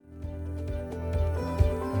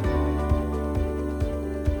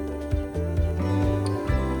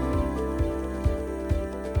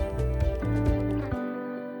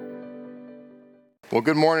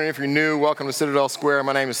Well, good morning. If you're new, welcome to Citadel Square.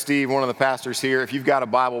 My name is Steve, one of the pastors here. If you've got a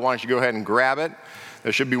Bible, why don't you go ahead and grab it.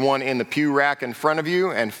 There should be one in the pew rack in front of you,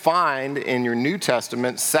 and find in your New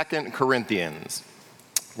Testament 2 Corinthians.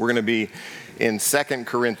 We're going to be in 2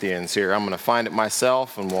 Corinthians here. I'm going to find it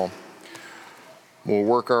myself, and we'll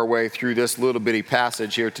work our way through this little bitty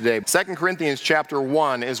passage here today. 2 Corinthians chapter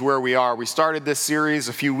 1 is where we are. We started this series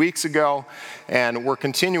a few weeks ago, and we're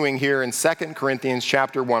continuing here in 2 Corinthians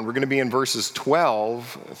chapter 1. We're going to be in verses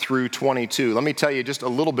 12 through 22. Let me tell you just a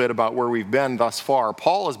little bit about where we've been thus far.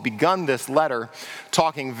 Paul has begun this letter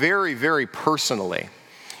talking very, very personally.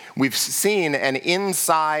 We've seen an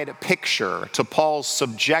inside picture to Paul's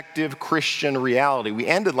subjective Christian reality. We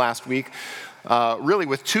ended last week really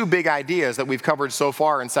with two big ideas that we've covered so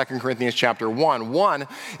far in 2 Corinthians chapter 1. One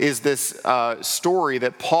is this story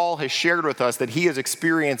that Paul has shared with us, that he has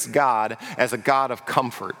experienced God as a God of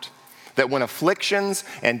comfort. That when afflictions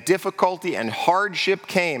and difficulty and hardship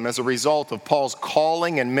came as a result of Paul's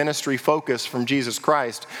calling and ministry focus from Jesus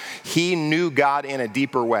Christ, he knew God in a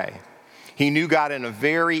deeper way. He knew God in a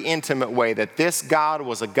very intimate way, that this God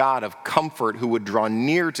was a God of comfort who would draw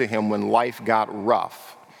near to him when life got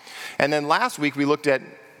rough. And then last week we looked at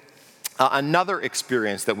another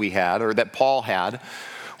experience that we had, or that Paul had,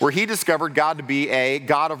 where he discovered God to be a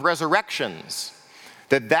God of resurrections.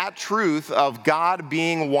 That truth of God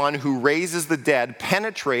being one who raises the dead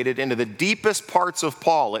penetrated into the deepest parts of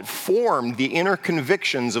Paul. It formed the inner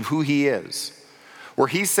convictions of who he is. Where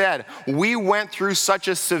he said, we went through such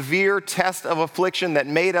a severe test of affliction that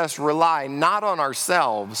made us rely not on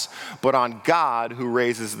ourselves, but on God who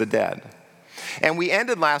raises the dead. And we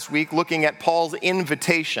ended last week looking at Paul's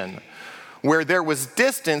invitation, where there was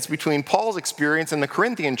distance between Paul's experience and the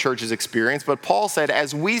Corinthian church's experience. But Paul said,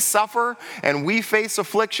 as we suffer and we face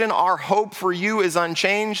affliction, our hope for you is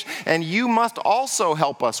unchanged, and you must also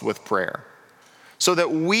help us with prayer, so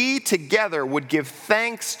that we together would give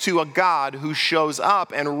thanks to a God who shows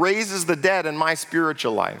up and raises the dead in my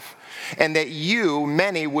spiritual life. And that you,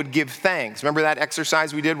 many, would give thanks. Remember that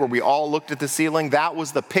exercise we did where we all looked at the ceiling? That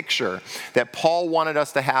was the picture that Paul wanted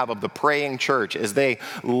us to have of the praying church as they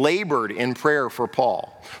labored in prayer for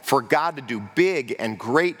Paul, for God to do big and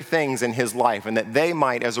great things in his life, and that they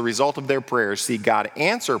might, as a result of their prayers, see God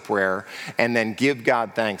answer prayer and then give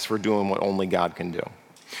God thanks for doing what only God can do.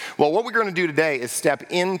 Well, what we're going to do today is step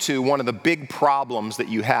into one of the big problems that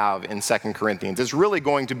you have in 2 Corinthians. It's really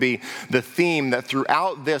going to be the theme that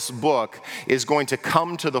throughout this book is going to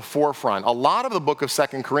come to the forefront. A lot of the book of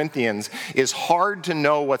 2 Corinthians is hard to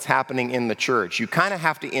know what's happening in the church. You kind of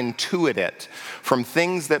have to intuit it from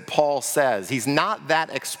things that Paul says. He's not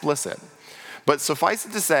that explicit. But suffice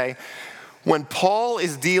it to say, when Paul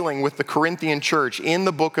is dealing with the Corinthian church in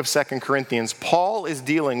the book of 2 Corinthians, Paul is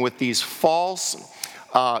dealing with these false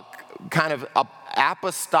kind of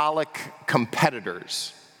apostolic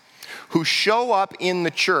competitors who show up in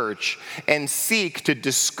the church and seek to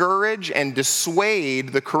discourage and dissuade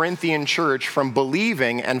the Corinthian church from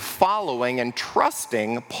believing and following and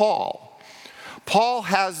trusting Paul. Paul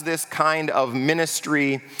has this kind of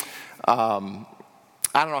ministry, I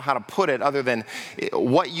don't know how to put it other than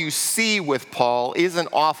what you see with Paul isn't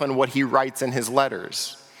often what he writes in his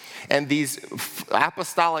letters. And these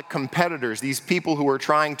apostolic competitors, these people who are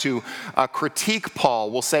trying to critique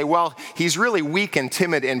Paul, will say, well, he's really weak and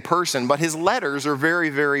timid in person, but his letters are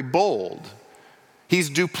very, very bold. He's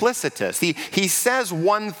duplicitous. He says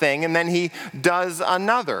one thing and then he does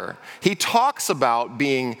another. He talks about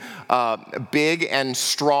being big and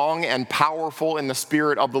strong and powerful in the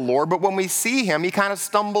Spirit of the Lord, but when we see him, he kind of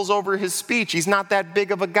stumbles over his speech. He's not that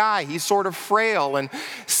big of a guy. He's sort of frail and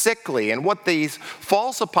sickly. And what these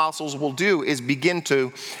false apostles will do is begin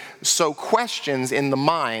to sow questions in the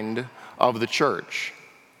mind of the church.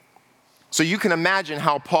 So you can imagine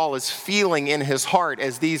how Paul is feeling in his heart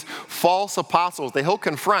as these false apostles that he'll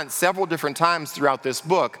confront several different times throughout this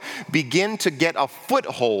book begin to get a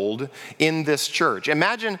foothold in this church.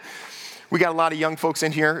 Imagine, we got a lot of young folks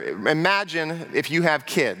in here. Imagine if you have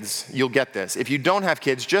kids, you'll get this. If you don't have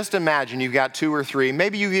kids, just imagine you've got 2 or 3,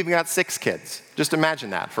 maybe you've even got 6 kids. Just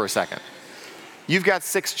imagine that for a second. You've got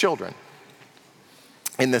 6 children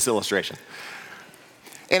in this illustration.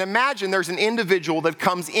 And imagine there's an individual that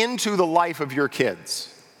comes into the life of your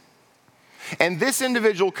kids. And this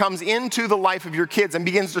individual comes into the life of your kids and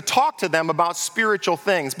begins to talk to them about spiritual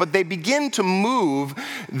things, but they begin to move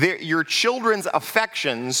your children's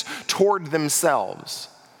affections toward themselves.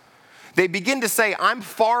 They begin to say, I'm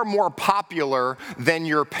far more popular than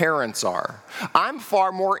your parents are. I'm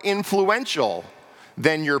far more influential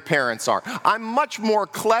than your parents are. I'm much more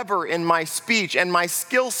clever in my speech, and my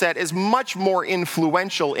skill set is much more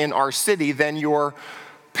influential in our city than your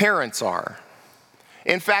parents are.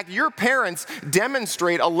 In fact, your parents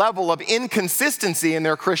demonstrate a level of inconsistency in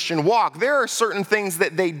their Christian walk. There are certain things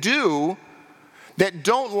that they do that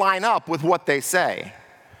don't line up with what they say.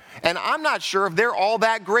 And I'm not sure if they're all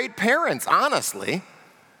that great parents, honestly.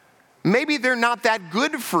 Maybe they're not that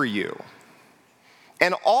good for you.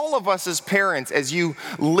 And all of us as parents, as you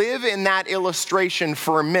live in that illustration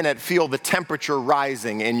for a minute, feel the temperature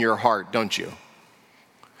rising in your heart, don't you?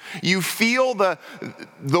 You feel the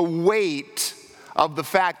weight of the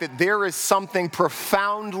fact that there is something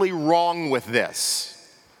profoundly wrong with this.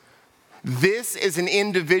 This is an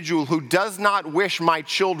individual who does not wish my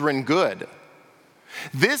children good.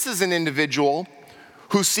 This is an individual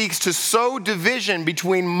who seeks to sow division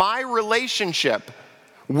between my relationship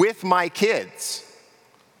with my kids.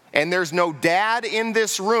 And there's no dad in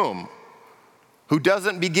this room who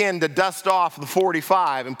doesn't begin to dust off the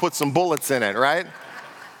 45 and put some bullets in it, right?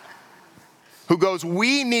 Who goes,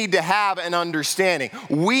 we need to have an understanding.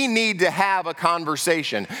 We need to have a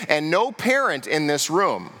conversation. And no parent in this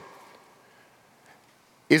room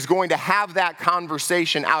is going to have that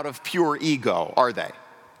conversation out of pure ego, are they?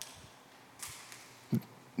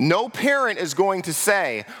 No parent is going to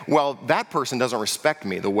say, well, that person doesn't respect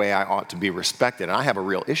me the way I ought to be respected, and I have a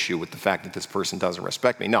real issue with the fact that this person doesn't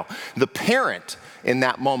respect me. No, the parent in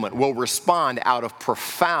that moment will respond out of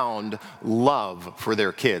profound love for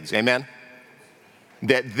their kids. Amen?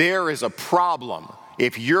 That there is a problem.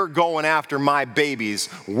 If you're going after my babies,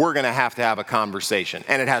 we're going to have a conversation.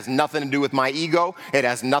 And it has nothing to do with my ego. It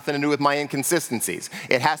has nothing to do with my inconsistencies.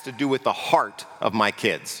 It has to do with the heart of my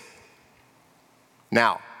kids.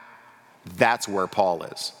 Now, that's where Paul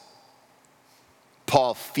is.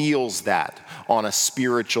 Paul feels that on a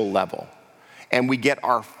spiritual level. And we get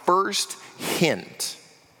our first hint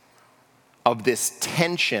of this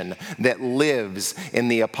tension that lives in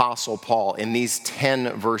the Apostle Paul in these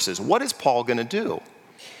 10 verses. What is Paul going to do?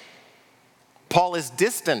 Paul is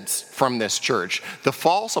distant from this church. The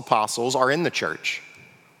false apostles are in the church.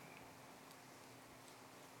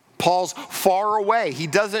 Paul's far away. He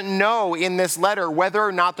doesn't know in this letter whether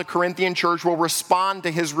or not the Corinthian church will respond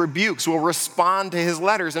to his rebukes, will respond to his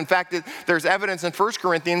letters. In fact, there's evidence in 1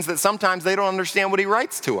 Corinthians that sometimes they don't understand what he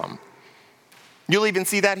writes to them. You'll even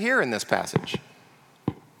see that here in this passage.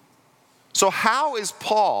 So how is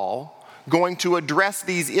Paul going to address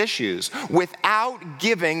these issues without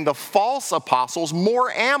giving the false apostles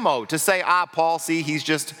more ammo to say, Paul, see,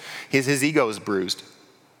 his ego is bruised.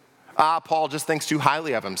 Paul just thinks too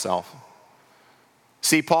highly of himself.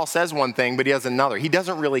 See, Paul says one thing, but he does another. He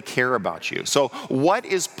doesn't really care about you. So what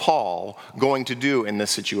is Paul going to do in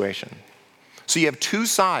this situation? So you have two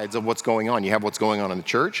sides of what's going on. You have what's going on in the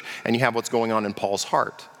church, and you have what's going on in Paul's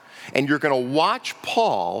heart. And you're going to watch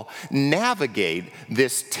Paul navigate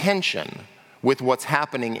this tension with what's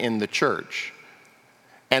happening in the church.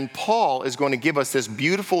 And Paul is going to give us this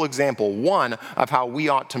beautiful example, one, of how we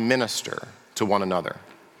ought to minister to one another.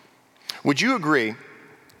 Would you agree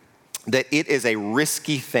that it is a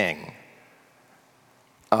risky thing,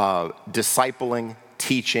 discipling,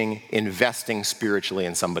 teaching, investing spiritually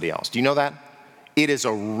in somebody else? Do you know that? It is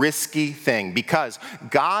a risky thing because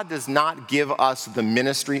God does not give us the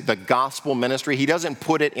ministry, the gospel ministry. He doesn't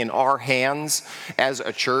put it in our hands as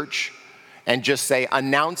a church and just say,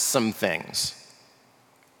 announce some things.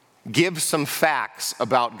 Give some facts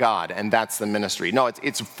about God, and that's the ministry. No,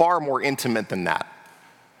 it's far more intimate than that.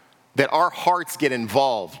 That our hearts get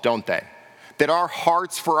involved, don't they? That our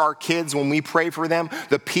hearts for our kids, when we pray for them,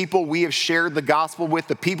 the people we have shared the gospel with,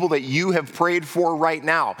 the people that you have prayed for right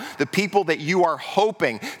now, the people that you are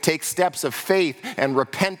hoping take steps of faith and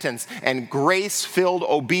repentance and grace-filled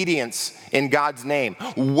obedience in God's name,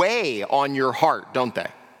 weigh on your heart, don't they?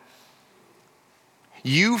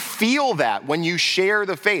 You feel that when you share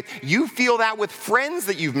the faith. You feel that with friends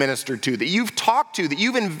that you've ministered to, that you've talked to, that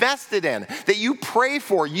you've invested in, that you pray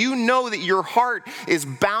for. You know that your heart is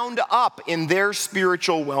bound up in their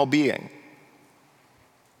spiritual well-being.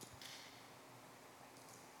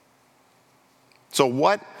 So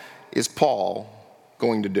what is Paul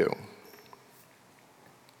going to do?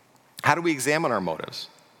 How do we examine our motives?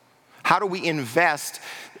 How do we invest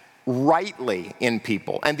rightly in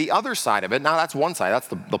people? And the other side of it, now that's one side, that's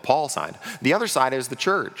the Paul side. The other side is the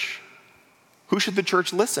church. Who should the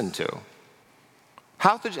church listen to?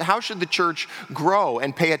 How should the church grow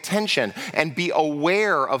and pay attention and be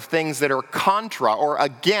aware of things that are contra or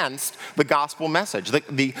against the gospel message,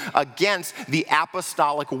 against the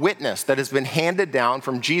apostolic witness that has been handed down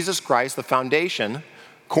from Jesus Christ, the foundation,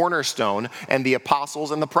 cornerstone, and the apostles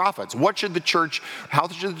and the prophets. How should the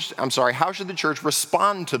church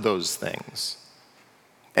respond to those things?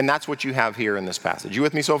 And that's what you have here in this passage. You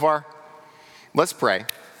with me so far? Let's pray,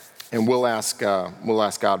 and we'll ask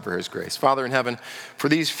God for his grace. Father in heaven, for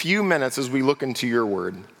these few minutes as we look into your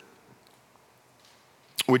word,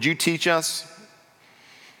 would you teach us?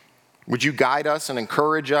 Would you guide us and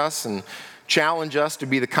encourage us and challenge us to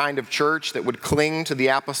be the kind of church that would cling to the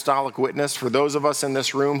apostolic witness? For those of us in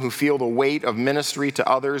this room who feel the weight of ministry to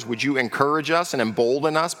others, would you encourage us and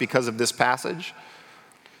embolden us because of this passage?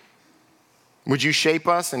 Would you shape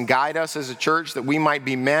us and guide us as a church that we might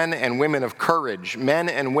be men and women of courage, men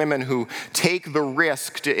and women who take the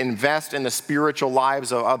risk to invest in the spiritual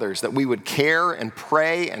lives of others, that we would care and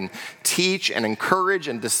pray and teach and encourage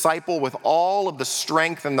and disciple with all of the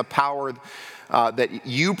strength and the power that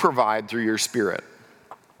you provide through your Spirit.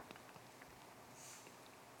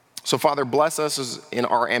 So, Father, bless us in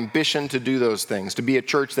our ambition to do those things, to be a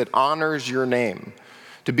church that honors your name,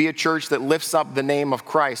 to be a church that lifts up the name of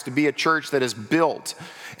Christ, to be a church that is built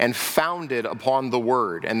and founded upon the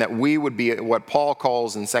word, and that we would be what Paul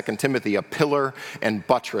calls in 2 Timothy, a pillar and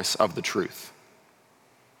buttress of the truth.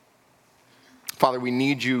 Father, we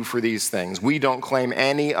need you for these things. We don't claim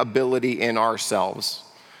any ability in ourselves.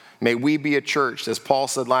 May we be a church, as Paul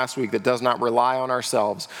said last week, that does not rely on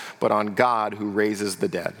ourselves, but on God who raises the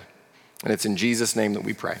dead. And it's in Jesus' name that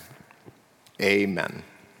we pray. Amen.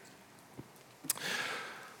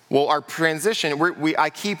 Well, our transition, I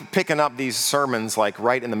keep picking up these sermons like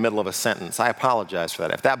right in the middle of a sentence. I apologize for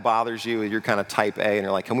that. If that bothers you, you're kind of type A and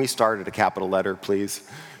you're like, can we start at a capital letter, please?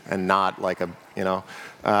 And not like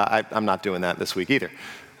I'm not doing that this week either.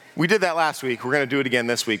 We did that last week. We're going to do it again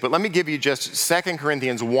this week. But let me give you just 2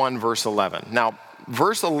 Corinthians 1, verse 11. Now,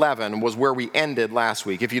 verse 11 was where we ended last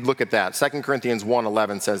week. If you'd look at that, 2 Corinthians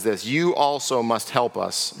 1:11 says this, you also must help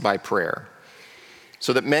us by prayer,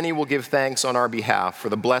 so that many will give thanks on our behalf for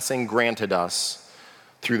the blessing granted us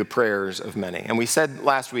through the prayers of many. And we said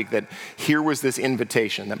last week that here was this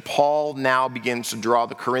invitation, that Paul now begins to draw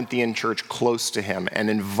the Corinthian church close to him and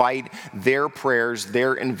invite their prayers,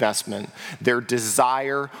 their investment, their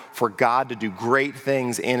desire for God to do great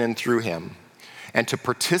things in and through him, and to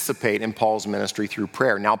participate in Paul's ministry through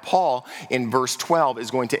prayer. Now, Paul, in verse 12,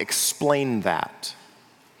 is going to explain that.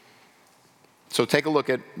 So take a look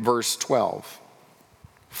at verse 12.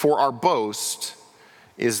 For our boast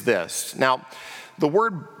is this. Now, the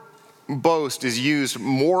word boast is used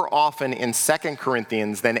more often in 2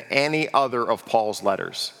 Corinthians than any other of Paul's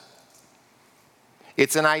letters.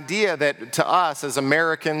 It's an idea that to us as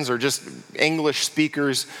Americans or just English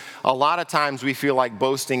speakers, a lot of times we feel like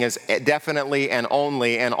boasting is definitely and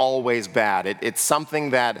only and always bad. It's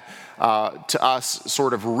something that to us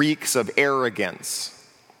sort of reeks of arrogance.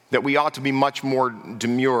 That we ought to be much more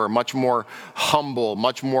demure, much more humble,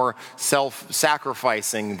 much more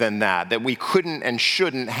self-sacrificing than that. That we couldn't and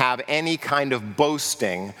shouldn't have any kind of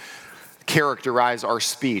boasting characterize our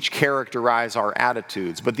speech, characterize our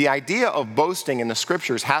attitudes. But the idea of boasting in the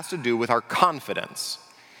scriptures has to do with our confidence.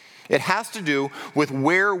 It has to do with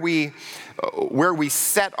where we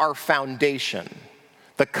set our foundation.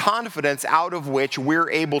 The confidence out of which we're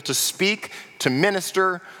able to speak, to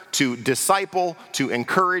minister, to disciple, to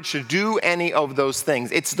encourage, to do any of those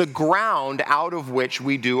things. It's the ground out of which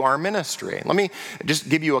we do our ministry. Let me just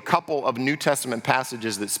give you a couple of New Testament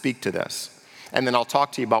passages that speak to this. And then I'll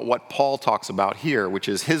talk to you about what Paul talks about here, which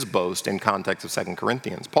is his boast in context of 2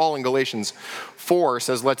 Corinthians. Paul in Galatians 4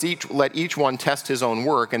 says, let each one test his own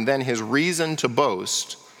work, and then his reason to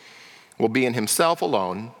boast will be in himself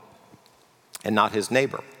alone and not his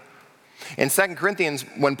neighbor. In 2 Corinthians,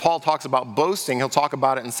 when Paul talks about boasting, he'll talk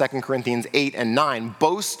about it in 2 Corinthians 8 and 9,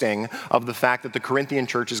 boasting of the fact that the Corinthian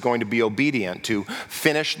church is going to be obedient to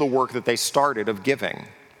finish the work that they started of giving.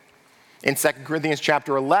 In 2 Corinthians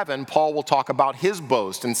chapter 11, Paul will talk about his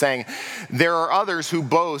boast and saying, there are others who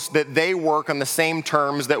boast that they work on the same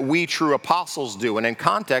terms that we true apostles do. And in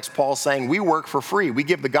context, Paul's saying we work for free. We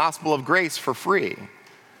give the gospel of grace for free.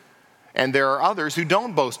 And there are others who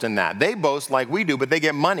don't boast in that. They boast like we do, but they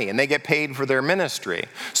get money and they get paid for their ministry.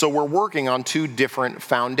 So we're working on two different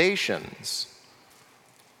foundations.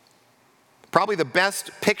 Probably the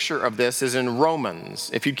best picture of this is in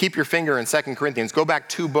Romans. If you keep your finger in 2 Corinthians, go back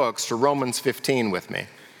 2 books to Romans 15 with me.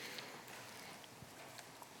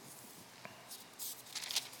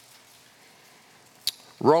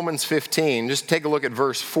 Romans 15, just take a look at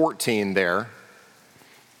verse 14 there.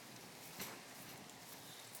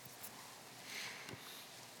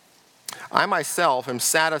 I myself am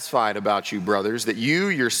satisfied about you, brothers, that you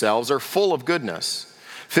yourselves are full of goodness,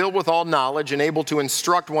 filled with all knowledge and able to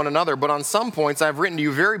instruct one another. But on some points I've written to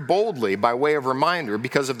you very boldly by way of reminder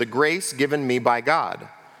because of the grace given me by God,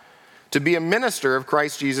 to be a minister of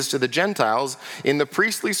Christ Jesus to the Gentiles in the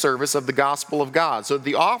priestly service of the gospel of God, so that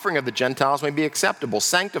the offering of the Gentiles may be acceptable,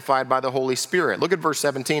 sanctified by the Holy Spirit. Look at verse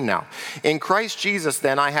 17 now. In Christ Jesus,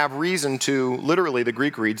 then, I have reason to, literally the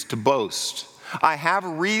Greek reads, to boast. I have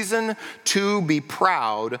reason to be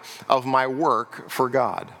proud of my work for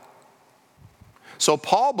God. So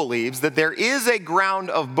Paul believes that there is a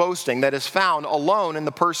ground of boasting that is found alone in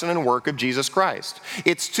the person and work of Jesus Christ.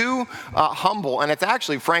 It's too humble, and it's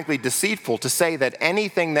actually, frankly, deceitful to say that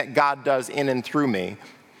anything that God does in and through me,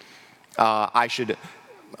 how do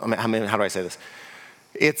I say this?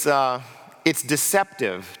 It's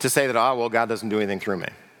deceptive to say that, God doesn't do anything through me.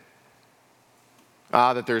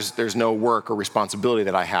 That there's no work or responsibility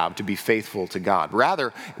that I have to be faithful to God.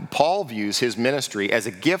 Rather, Paul views his ministry as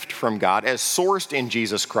a gift from God, as sourced in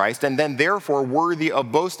Jesus Christ, and then therefore worthy of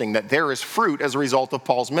boasting, that there is fruit as a result of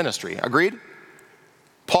Paul's ministry. Agreed?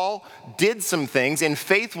 Paul did some things in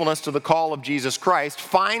faithfulness to the call of Jesus Christ,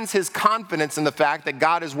 finds his confidence in the fact that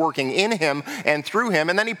God is working in him and through him,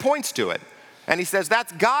 and then he points to it. And he says,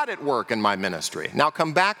 that's God at work in my ministry. Now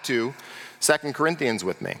come back to 2 Corinthians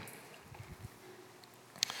with me.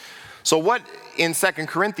 So what in 2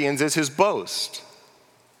 Corinthians is his boast?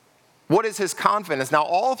 What is his confidence? Now,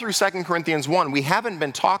 all through 2 Corinthians 1, we haven't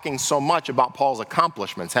been talking so much about Paul's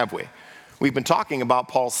accomplishments, have we? We've been talking about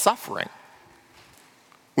Paul's suffering.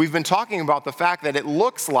 We've been talking about the fact that it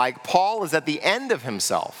looks like Paul is at the end of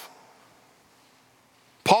himself.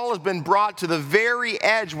 Paul has been brought to the very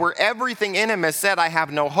edge where everything in him has said, I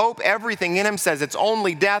have no hope. Everything in him says it's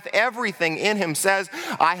only death. Everything in him says,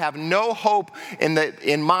 I have no hope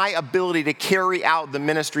in my ability to carry out the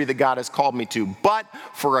ministry that God has called me to, but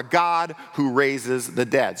for a God who raises the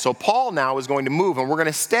dead. So Paul now is going to move, and we're going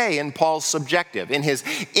to stay in Paul's subjective, in his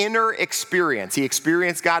inner experience. He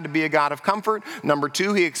experienced God to be a God of comfort. Number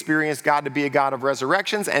 2, he experienced God to be a God of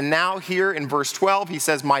resurrections. And now here in verse 12, he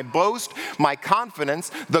says, my boast, my confidence,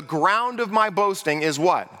 the ground of my boasting is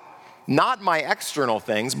what? Not my external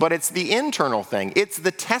things, but it's the internal thing. It's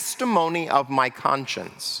the testimony of my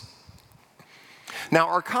conscience. Now,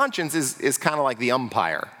 our conscience is kind of like the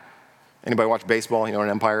umpire. Anybody watch baseball? You know what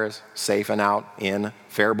an umpire is? Safe and out, in,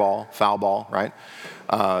 fair ball, foul ball, right?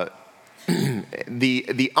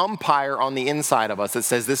 The umpire on the inside of us that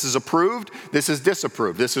says this is approved, this is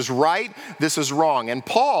disapproved, this is right, this is wrong. And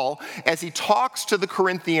Paul, as he talks to the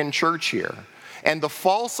Corinthian church here, and the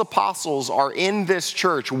false apostles are in this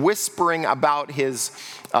church whispering about his,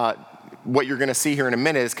 what you're going to see here in a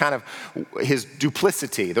minute is kind of his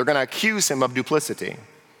duplicity. They're going to accuse him of duplicity.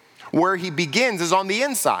 Where he begins is on the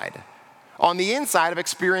inside of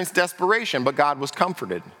experienced desperation, but God was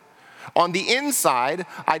comforted. On the inside,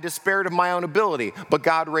 I despaired of my own ability, but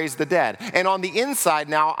God raised the dead. And on the inside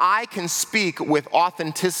now, I can speak with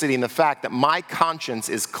authenticity in the fact that my conscience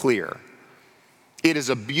is clear. It is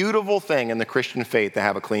a beautiful thing in the Christian faith to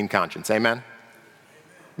have a clean conscience. Amen?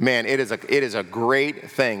 Man, it is a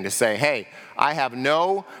great thing to say, hey, I have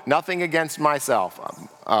nothing against myself.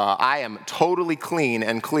 I am totally clean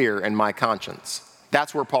and clear in my conscience.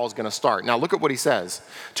 That's where Paul's going to start. Now look at what he says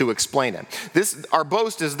to explain it. Our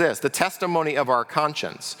boast is this, the testimony of our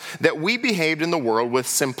conscience, that we behaved in the world with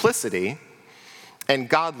simplicity and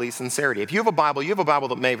godly sincerity. If you have a Bible,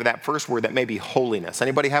 that may, for that first word, that may be holiness.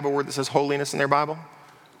 Anybody have a word that says holiness in their Bible?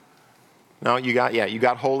 No, you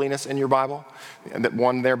got holiness in your Bible? And that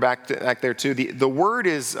one there back there too. The word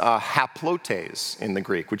is haplotes in the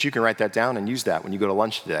Greek, which you can write that down and use that when you go to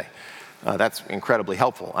lunch today. That's incredibly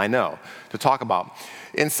helpful, I know, to talk about.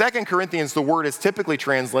 In 2 Corinthians, the word is typically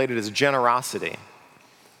translated as generosity.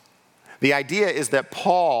 The idea is that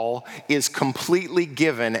Paul is completely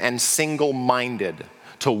given and single-minded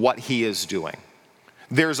to what he is doing.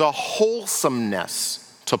 There's a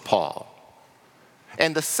wholesomeness to Paul.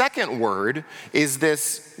 And the second word is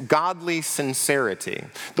this godly sincerity.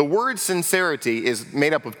 The word sincerity is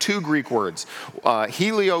made up of 2 Greek words,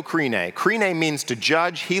 heliokrine. Krine means to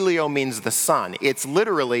judge, helio means the sun. It's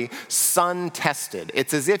literally sun-tested.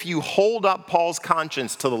 It's as if you hold up Paul's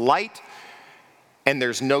conscience to the light and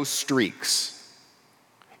there's no streaks.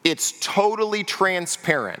 It's totally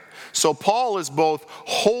transparent. So Paul is both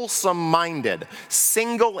wholesome-minded,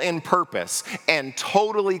 single in purpose, and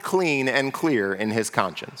totally clean and clear in his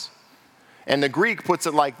conscience. And the Greek puts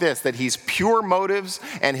it like this, that he's pure motives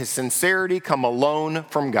and his sincerity come alone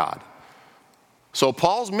from God. So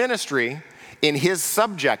Paul's ministry, in his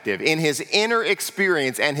subjective, in his inner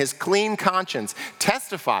experience and his clean conscience,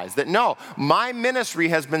 testifies that no, my ministry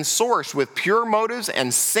has been sourced with pure motives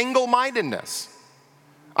and single-mindedness.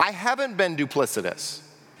 I haven't been duplicitous.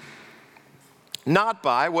 Not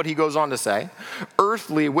by, what he goes on to say,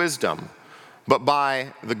 earthly wisdom, but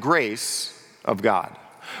by the grace of God.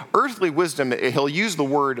 Earthly wisdom, he'll use the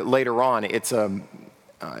word later on.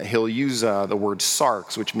 He'll use the word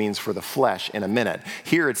sarx, which means for the flesh, in a minute.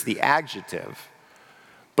 Here it's the adjective.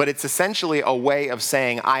 But it's essentially a way of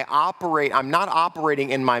saying I'm not operating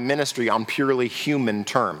in my ministry on purely human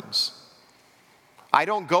terms. I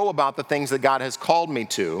don't go about the things that God has called me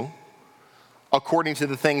to according to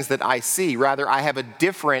the things that I see. Rather, I have a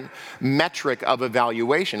different metric of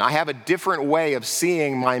evaluation. I have a different way of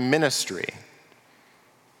seeing my ministry.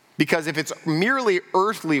 Because if it's merely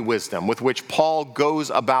earthly wisdom with which Paul goes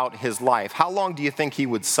about his life, how long do you think he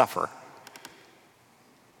would suffer?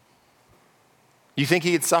 You think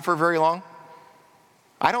he'd suffer very long?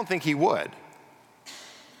 I don't think he would.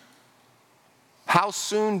 How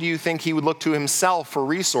soon do you think he would look to himself for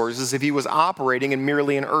resources if he was operating in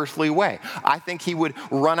merely an earthly way? I think he would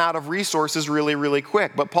run out of resources really, really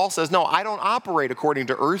quick. But Paul says, no, I don't operate according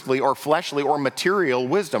to earthly or fleshly or material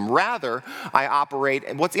wisdom. Rather, I operate,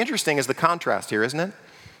 and what's interesting is the contrast here, isn't it?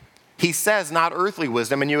 He says not earthly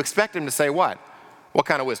wisdom, and you expect him to say what? What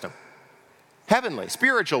kind of wisdom? Heavenly,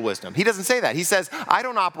 spiritual wisdom. He doesn't say that. He says, I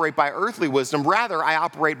don't operate by earthly wisdom. Rather, I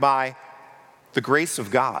operate by the grace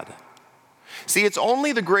of God. See, it's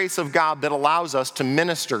only the grace of God that allows us to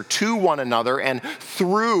minister to one another and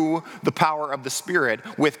through the power of the Spirit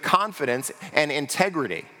with confidence and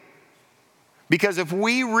integrity. Because if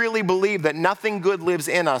we really believe that nothing good lives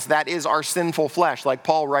in us, that is our sinful flesh, like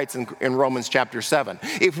Paul writes in Romans chapter 7.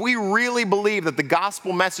 If we really believe that the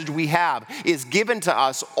gospel message we have is given to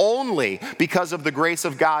us only because of the grace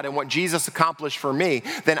of God and what Jesus accomplished for me,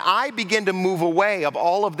 then I begin to move away of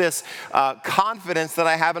all of this confidence that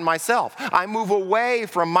I have in myself. I move away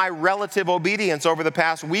from my relative obedience over the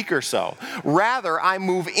past week or so. Rather, I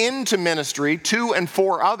move into ministry to and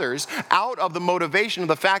for others out of the motivation of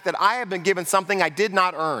the fact that I have been given something I did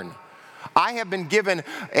not earn. I have been given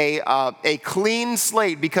a clean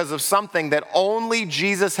slate because of something that only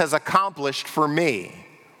Jesus has accomplished for me.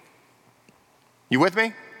 You with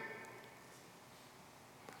me?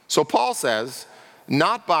 So Paul says,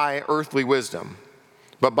 not by earthly wisdom,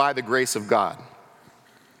 but by the grace of God,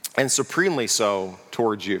 and supremely so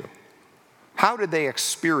towards you. How did they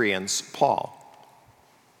experience Paul?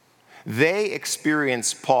 They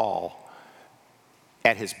experienced Paul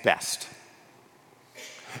at his best.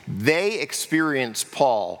 They experienced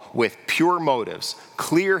Paul with pure motives,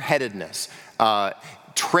 clear-headedness,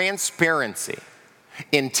 transparency,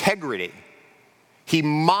 integrity. He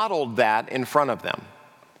modeled that in front of them.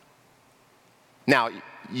 Now,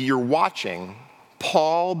 you're watching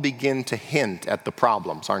Paul begin to hint at the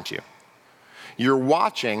problems, aren't you? You're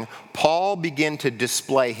watching Paul begin to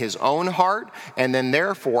display his own heart and then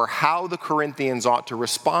therefore how the Corinthians ought to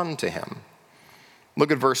respond to him.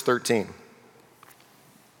 Look at verse 13.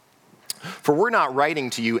 For we're not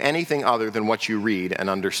writing to you anything other than what you read and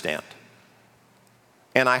understand.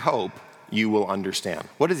 And I hope you will understand.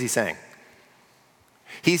 What is he saying?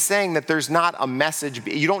 He's saying that there's not a message.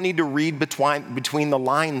 You don't need to read between the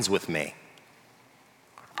lines with me.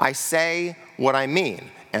 I say what I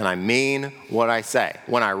mean, and I mean what I say.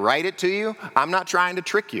 When I write it to you, I'm not trying to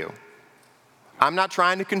trick you. I'm not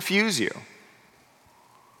trying to confuse you.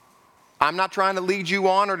 I'm not trying to lead you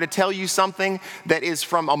on or to tell you something that is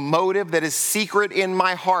from a motive that is secret in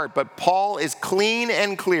my heart. But Paul is clean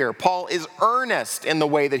and clear. Paul is earnest in the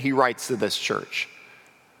way that he writes to this church.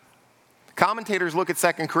 Commentators look at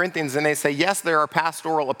 2 Corinthians and they say, yes, there are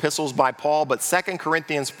pastoral epistles by Paul, but 2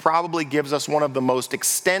 Corinthians probably gives us one of the most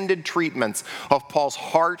extended treatments of Paul's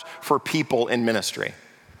heart for people in ministry.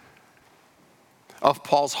 Of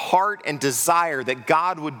Paul's heart and desire that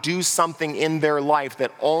God would do something in their life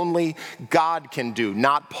that only God can do,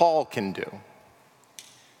 not Paul can do.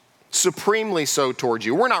 Supremely so towards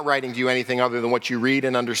you. We're not writing to you anything other than what you read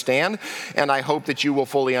and understand, and I hope that you will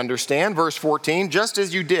fully understand. Verse 14, just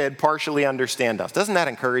as you did partially understand us. Doesn't that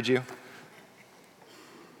encourage you?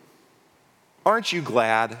 Aren't you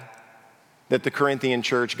glad that the Corinthian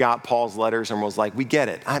church got Paul's letters and was like, we get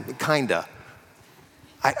it, kinda.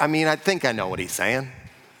 I mean, I think I know what he's saying.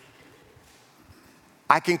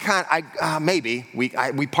 I can maybe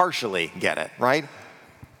we partially get it, right?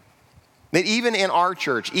 That even in our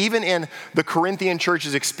church, even in the Corinthian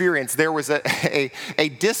church's experience, there was a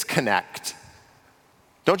disconnect.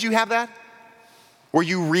 Don't you have that? Where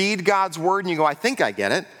you read God's word and you go, I think I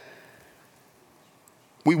get it.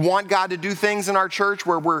 We want God to do things in our church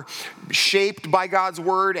where we're shaped by God's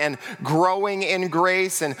word and growing in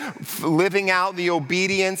grace and living out the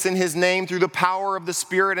obedience in his name through the power of the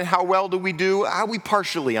Spirit. And how well do we do? We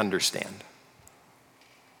partially understand.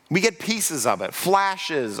 We get pieces of it,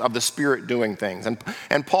 flashes of the Spirit doing things.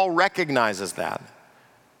 And Paul recognizes that.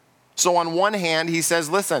 So on one hand, he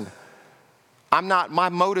says, listen, my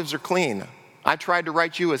motives are clean. I tried to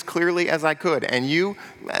write you as clearly as I could. And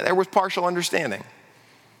there was partial understanding.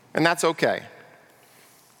 And that's okay.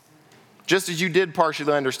 Just as you did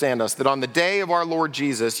partially understand us, that on the day of our Lord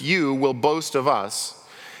Jesus, you will boast of us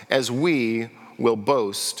as we will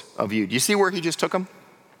boast of you. Do you see where he just took them?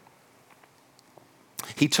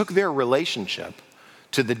 He took their relationship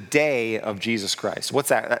to the day of Jesus Christ. What's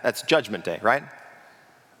that? That's Judgment Day, right?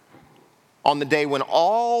 On the day when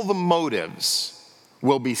all the motives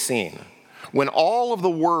will be seen. When all of the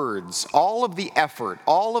words, all of the effort,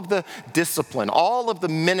 all of the discipline, all of the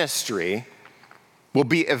ministry will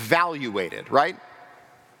be evaluated, right?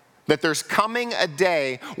 That there's coming a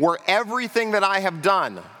day where everything that I have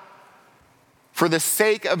done for the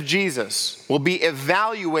sake of Jesus will be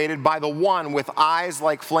evaluated by the one with eyes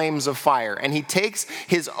like flames of fire. And he takes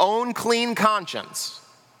his own clean conscience,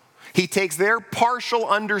 he takes their partial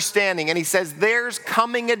understanding, and he says, there's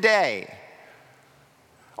coming a day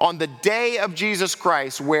on the day of Jesus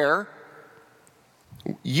Christ where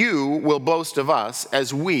you will boast of us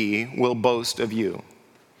as we will boast of you.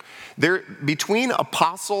 Between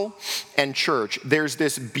apostle and church, there's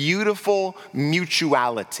this beautiful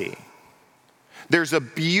mutuality. There's a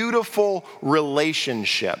beautiful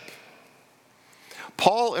relationship.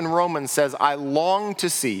 Paul in Romans says, I long to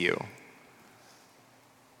see you,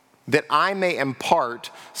 that I may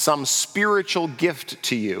impart some spiritual gift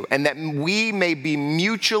to you, and that we may be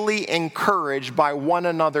mutually encouraged by one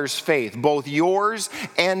another's faith, both yours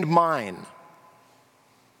and mine.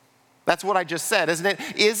 That's what I just said, isn't it?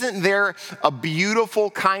 Isn't there a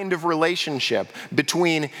beautiful kind of relationship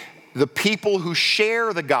between the people who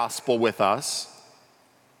share the gospel with us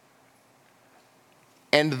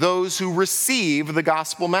and those who receive the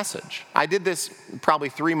gospel message? I did this probably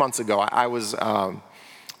 3 months ago. I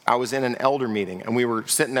was in an elder meeting, and we were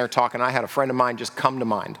sitting there talking. I had a friend of mine just come to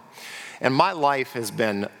mind. And my life has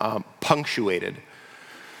been punctuated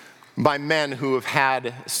by men who have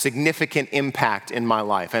had significant impact in my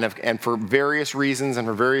life. And for various reasons and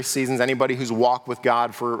for various seasons, anybody who's walked with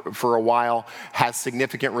God for a while has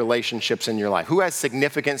significant relationships in your life. Who has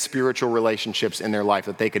significant spiritual relationships in their life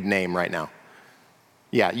that they could name right now?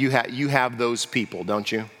 Yeah, you have those people,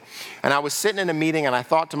 don't you? And I was sitting in a meeting, and I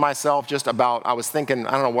thought to myself I was thinking,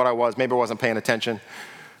 I don't know what I was, maybe I wasn't paying attention.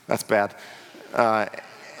 That's bad.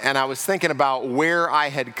 And I was thinking about where I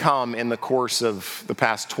had come in the course of the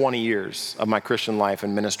past 20 years of my Christian life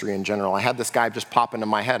and ministry in general. I had this guy just pop into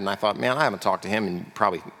my head, and I thought, man, I haven't talked to him in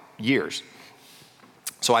probably years.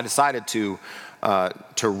 So I decided to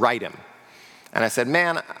write him. And I said,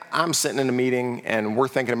 man, I'm sitting in a meeting, and we're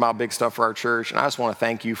thinking about big stuff for our church, and I just want to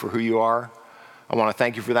thank you for who you are. I want to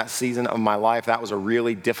thank you for that season of my life. That was a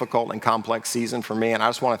really difficult and complex season for me, and I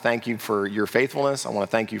just want to thank you for your faithfulness. I want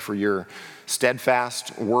to thank you for your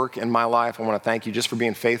steadfast work in my life. I want to thank you just for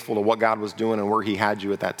being faithful to what God was doing and where he had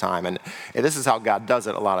you at that time. And this is how God does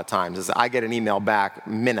it a lot of times, is I get an email back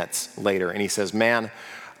minutes later, and he says, man,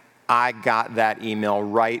 I got that email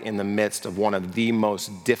right in the midst of one of the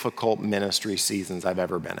most difficult ministry seasons I've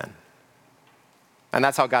ever been in. And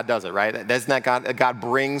that's how God does it, right? Isn't that God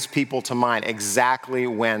brings people to mind exactly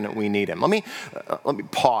when we need him. Let me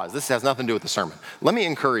pause. This has nothing to do with the sermon. Let me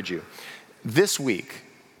encourage you. This week,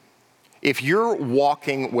 if you're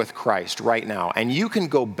walking with Christ right now, and you can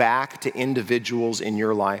go back to individuals in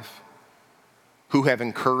your life who have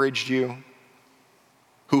encouraged you,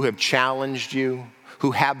 who have challenged you,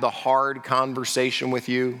 who had the hard conversation with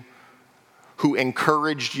you, who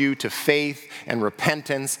encouraged you to faith and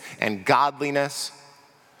repentance and godliness,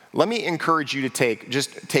 let me encourage you to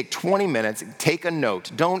take 20 minutes, take a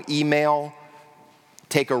note. Don't email.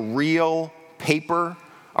 Take a real paper,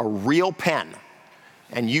 a real pen,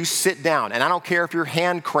 and you sit down. And I don't care if your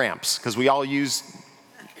hand cramps, because we all use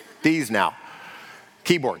these now,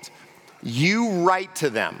 keyboards. You write to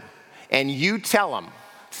them, and you tell them,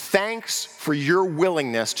 thanks for your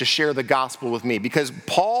willingness to share the gospel with me. Because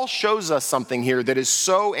Paul shows us something here that is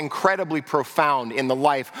so incredibly profound in the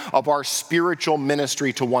life of our spiritual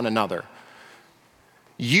ministry to one another.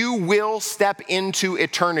 You will step into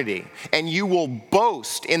eternity, and you will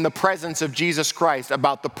boast in the presence of Jesus Christ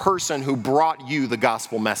about the person who brought you the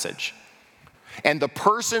gospel message. And the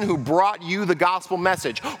person who brought you the gospel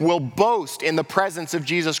message will boast in the presence of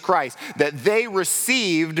Jesus Christ that they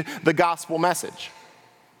received the gospel message.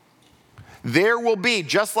 There will be,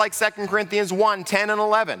 just like 2 Corinthians 1, 10 and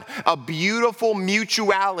 11, a beautiful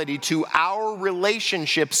mutuality to our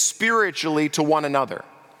relationship spiritually to one another.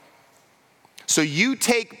 So you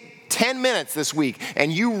take 10 minutes this week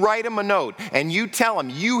and you write them a note and you tell them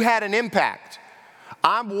you had an impact.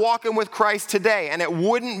 I'm walking with Christ today, and it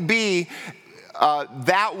wouldn't be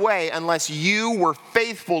that way unless you were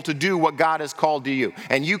faithful to do what God has called to you.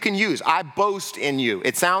 And you can use, I boast in you.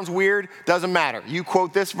 It sounds weird, doesn't matter. You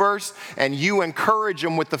quote this verse and you encourage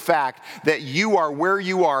them with the fact that you are where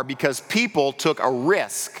you are because people took a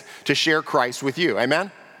risk to share Christ with you. Amen?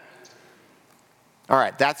 All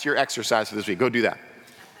right, that's your exercise for this week. Go do that.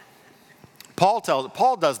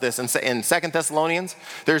 Paul does this in 2 Thessalonians.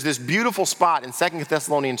 There's this beautiful spot in 2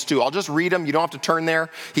 Thessalonians 2. I'll just read them. You don't have to turn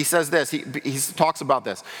there. He says this. He talks about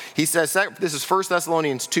this. He says, this is 1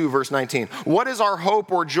 Thessalonians 2, verse 19. What is our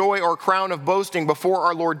hope or joy or crown of boasting before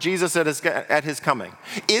our Lord Jesus at his coming?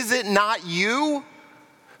 Is it not you?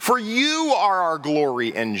 For you are our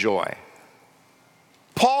glory and joy.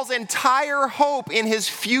 Paul's entire hope in his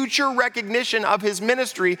future recognition of his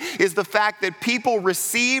ministry is the fact that people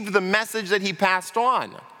received the message that he passed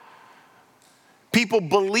on. People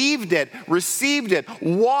believed it, received it,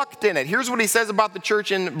 walked in it. Here's what he says about the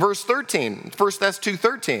church in verse 13, 1 Thess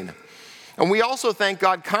 2:13. And we also thank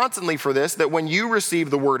God constantly for this, that when you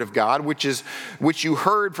received the word of God, which you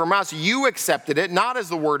heard from us, you accepted it, not as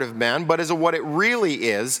the word of men, but as what it really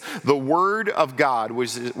is, the word of God,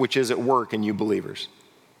 which is at work in you believers.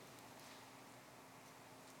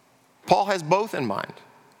 Paul has both in mind.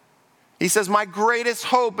 He says, my greatest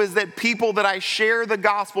hope is that people that I share the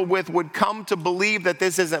gospel with would come to believe that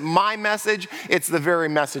this isn't my message, it's the very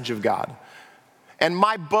message of God. And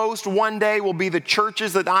my boast one day will be the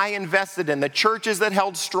churches that I invested in, the churches that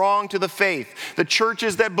held strong to the faith, the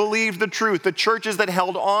churches that believed the truth, the churches that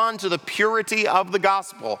held on to the purity of the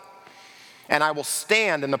gospel. And I will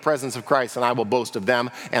stand in the presence of Christ and I will boast of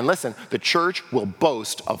them. And listen, the church will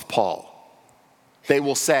boast of Paul. They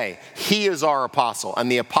will say, he is our apostle.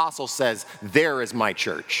 And the apostle says, there is my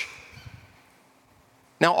church.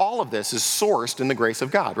 Now, all of this is sourced in the grace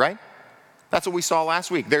of God, right? That's what we saw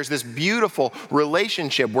last week. There's this beautiful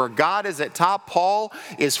relationship where God is at top. Paul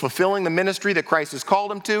is fulfilling the ministry that Christ has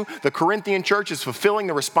called him to. The Corinthian church is fulfilling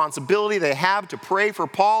the responsibility they have to pray for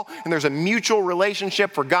Paul. And there's a mutual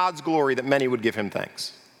relationship for God's glory that many would give him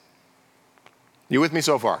thanks. You with me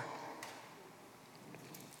so far?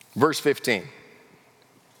 Verse 15.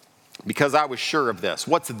 Because I was sure of this.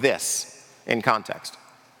 What's this in context?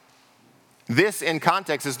 This in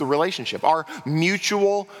context is the relationship, our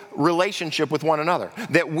mutual relationship with one another,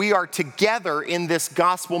 that we are together in this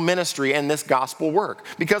gospel ministry and this gospel work.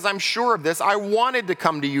 Because I'm sure of this, I wanted to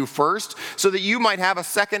come to you first so that you might have a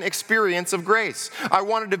second experience of grace. I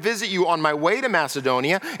wanted to visit you on my way to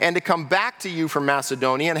Macedonia and to come back to you from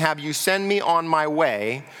Macedonia and have you send me on my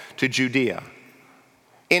way to Judea.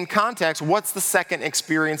 In context, what's the second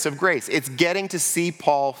experience of grace? It's getting to see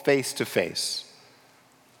Paul face to face.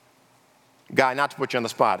 Guy, not to put you on the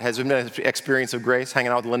spot, has there been an experience of grace hanging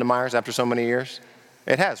out with the Linda Myers after so many years?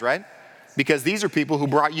 It has, right? Because these are people who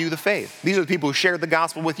brought you the faith. These are the people who shared the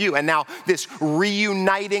gospel with you. And now this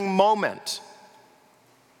reuniting moment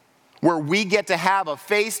where we get to have a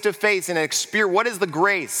face-to-face and an experience. What is the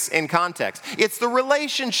grace in context? It's the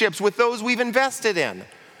relationships with those we've invested in.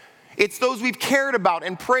 It's those we've cared about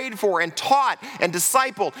and prayed for and taught and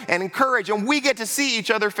discipled and encouraged, and we get to see each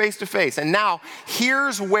other face to face. And now,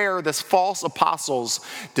 here's where the false apostles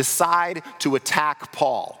decide to attack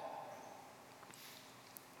Paul.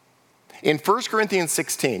 In 1 Corinthians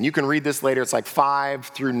 16, you can read this later, it's like 5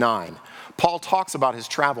 through 9. Paul talks about his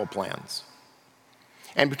travel plans.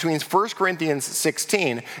 And between 1 Corinthians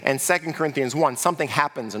 16 and 2 Corinthians 1, something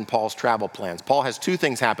happens in Paul's travel plans. Paul has two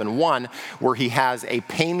things happen. One, where he has a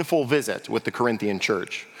painful visit with the Corinthian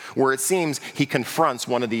church, where it seems he confronts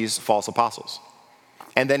one of these false apostles.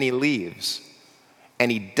 And then he leaves,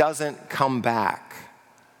 and he doesn't come back.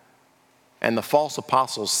 And the false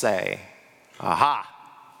apostles say, aha,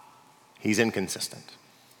 he's inconsistent.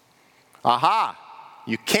 Aha,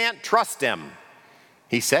 you can't trust him.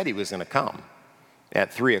 He said he was going to come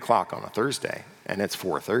at 3 o'clock on a Thursday, and it's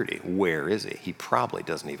 4:30. Where is he? He probably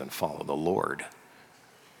doesn't even follow the Lord.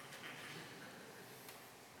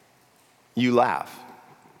 You laugh.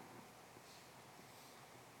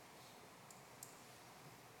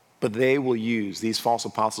 But these false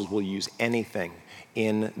apostles will use anything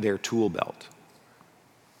in their tool belt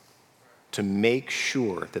to make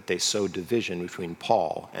sure that they sow division between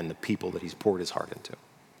Paul and the people that he's poured his heart into.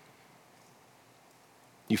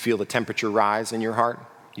 You feel the temperature rise in your heart?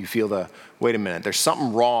 You feel wait a minute, there's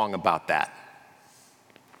something wrong about that.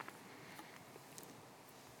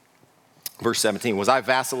 Verse 17, was I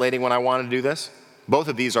vacillating when I wanted to do this? Both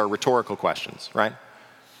of these are rhetorical questions, right?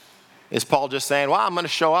 Is Paul just saying, well, I'm going to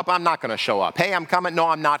show up, I'm not going to show up. Hey, I'm coming, no,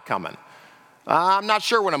 I'm not coming. I'm not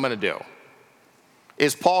sure what I'm going to do.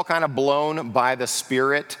 Is Paul kind of blown by the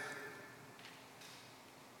Spirit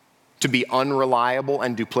to be unreliable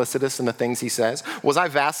and duplicitous in the things he says? Was I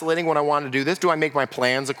vacillating when I wanted to do this? Do I make my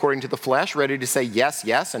plans according to the flesh, ready to say yes,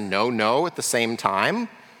 yes, and no, no at the same time?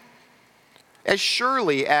 As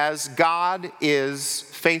surely as God is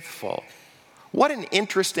faithful. What an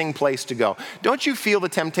interesting place to go. Don't you feel the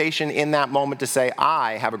temptation in that moment to say,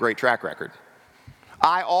 I have a great track record.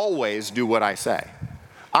 I always do what I say.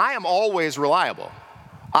 I am always reliable.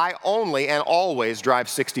 I only and always drive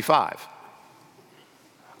 65.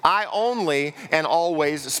 I only and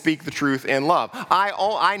always speak the truth in love.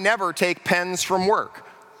 I never take pens from work.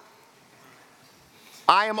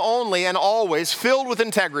 I am only and always filled with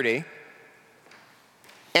integrity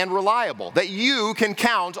and reliable, that you can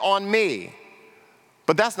count on me.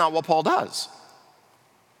 But that's not what Paul does.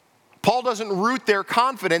 Paul doesn't root their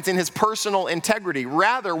confidence in his personal integrity.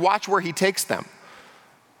 Rather, watch where he takes them.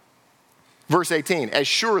 Verse 18, as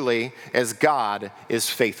surely as God is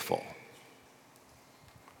faithful.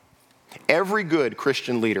 Every good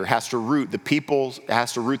Christian leader has to root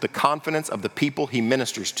the confidence of the people he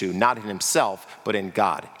ministers to, not in himself, but in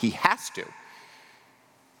God. He has to.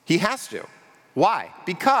 He has to. Why?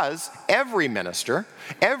 Because every minister,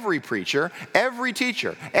 every preacher, every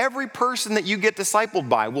teacher, every person that you get discipled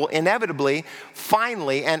by will inevitably,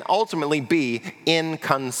 finally, and ultimately be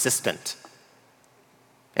inconsistent.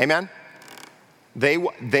 Amen? They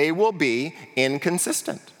will be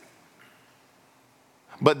inconsistent.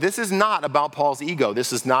 But this is not about Paul's ego.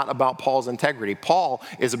 This is not about Paul's integrity. Paul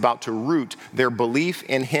is about to root their belief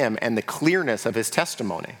in him and the clearness of his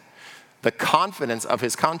testimony, the confidence of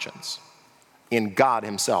his conscience in God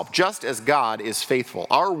himself. Just as God is faithful,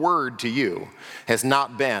 our word to you has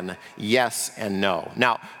not been yes and no.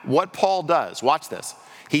 Now, what Paul does, watch this.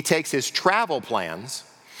 He takes his travel plans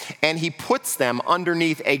and he puts them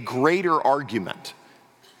underneath a greater argument.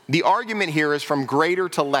 The argument here is from greater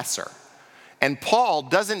to lesser. And Paul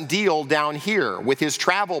doesn't deal down here with his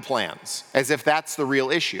travel plans as if that's the real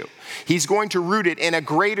issue. He's going to root it in a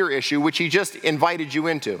greater issue, which he just invited you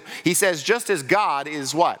into. He says, just as God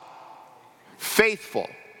is what? Faithful.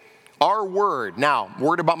 Our word. Now,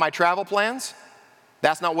 word about my travel plans?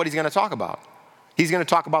 That's not what he's going to talk about. He's going to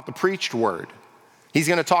talk about the preached word. He's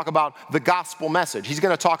going to talk about the gospel message. He's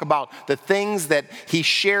going to talk about the things that he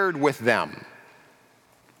shared with them.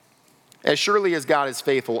 As surely as God is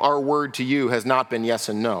faithful, our word to you has not been yes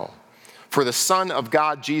and no. For the Son of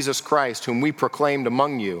God, Jesus Christ, whom we proclaimed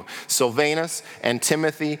among you, Silvanus and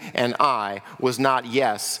Timothy and I, was not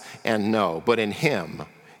yes and no, but in him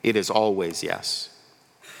it is always yes.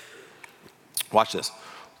 Watch this.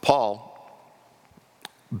 Paul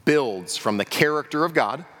builds from the character of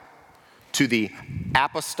God to the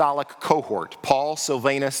apostolic cohort, Paul,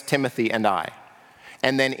 Silvanus, Timothy, and I,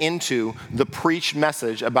 and then into the preached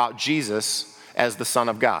message about Jesus as the Son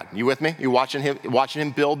of God. You with me? You watching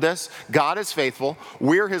him build this? God is faithful.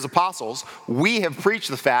 We're his apostles. We have preached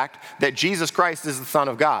the fact that Jesus Christ is the Son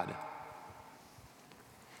of God.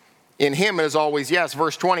 In him it is always yes.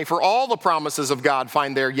 Verse 20, for all the promises of God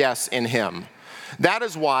find their yes in him. That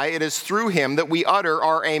is why it is through him that we utter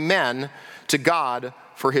our amen to God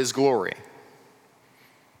for his glory.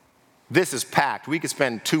 This is packed. We could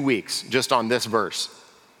spend 2 weeks just on this verse.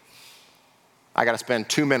 I got to spend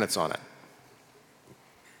 2 minutes on it.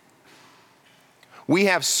 We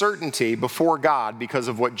have certainty before God because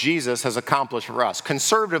of what Jesus has accomplished for us.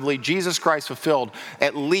 Conservatively, Jesus Christ fulfilled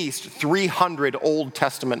at least 300 Old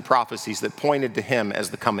Testament prophecies that pointed to him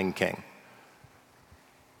as the coming king.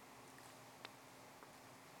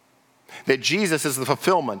 That Jesus is the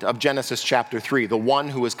fulfillment of Genesis chapter 3, the one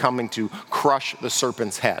who is coming to crush the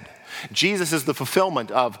serpent's head. Jesus is the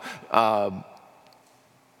fulfillment of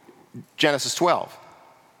Genesis 12.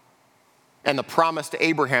 And the promise to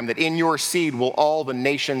Abraham that in your seed will all the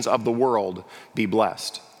nations of the world be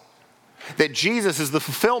blessed. That Jesus is the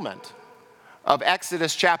fulfillment of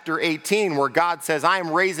Exodus chapter 18, where God says, I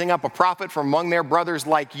am raising up a prophet from among their brothers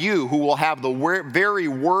like you, who will have the very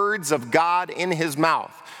words of God in his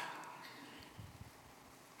mouth.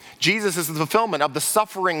 Jesus is the fulfillment of the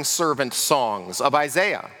suffering servant songs of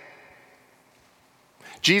Isaiah.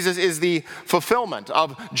 Jesus is the fulfillment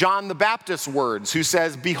of John the Baptist's words, who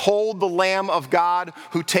says, behold the Lamb of God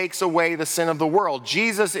who takes away the sin of the world.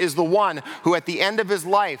 Jesus is the one who at the end of his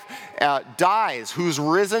life dies, who's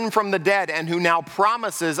risen from the dead, and who now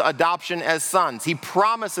promises adoption as sons. He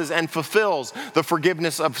promises and fulfills the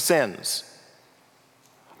forgiveness of sins.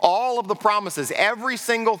 All of the promises, every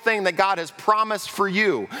single thing that God has promised for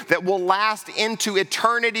you that will last into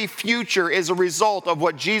eternity future is a result of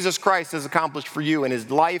what Jesus Christ has accomplished for you in his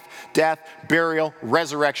life, death, burial,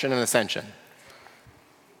 resurrection, and ascension.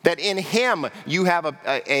 That in him you have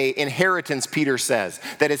a inheritance, Peter says,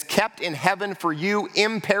 that is kept in heaven for you,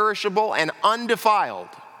 imperishable and undefiled.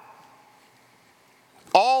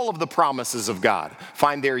 All of the promises of God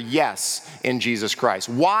find their yes in Jesus Christ.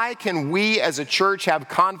 Why can we as a church have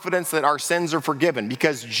confidence that our sins are forgiven?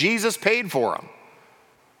 Because Jesus paid for them.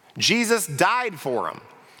 Jesus died for them.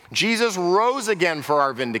 Jesus rose again for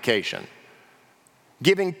our vindication,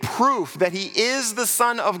 giving proof that he is the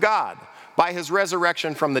Son of God by his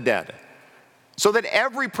resurrection from the dead. So that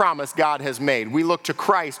every promise God has made, we look to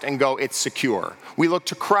Christ and go, it's secure. We look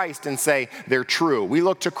to Christ and say, they're true. We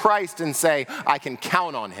look to Christ and say, I can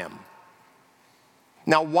count on him.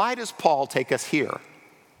 Now, why does Paul take us here?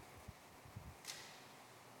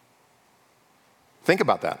 Think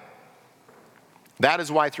about that. That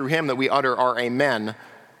is why through him that we utter our amen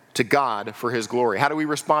to God for his glory. How do we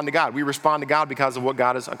respond to God? We respond to God because of what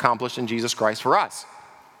God has accomplished in Jesus Christ for us.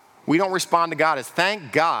 We don't respond to God as,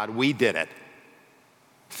 thank God we did it.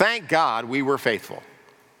 Thank God we were faithful.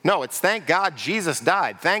 No, it's thank God Jesus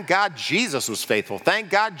died. Thank God Jesus was faithful. Thank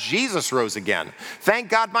God Jesus rose again. Thank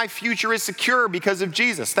God my future is secure because of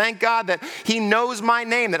Jesus. Thank God that he knows my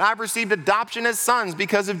name, that I've received adoption as sons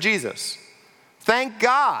because of Jesus. Thank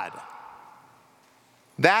God.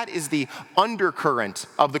 That is the undercurrent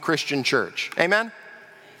of the Christian church. Amen?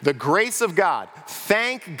 The grace of God.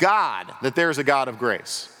 Thank God that there's a God of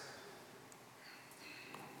grace.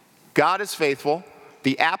 God is faithful.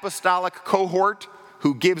 The apostolic cohort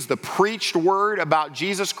who gives the preached word about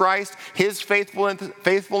Jesus Christ, his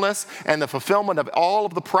faithfulness, and the fulfillment of all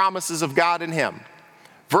of the promises of God in him.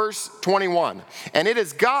 Verse 21, and it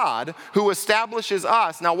is God who establishes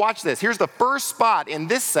us. Now watch this. Here's the first spot in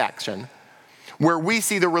this section where we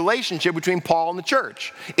see the relationship between Paul and the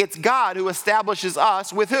church. It's God who establishes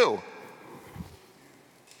us with who?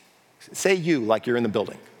 Say you like you're in the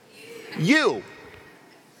building. You.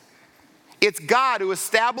 It's God who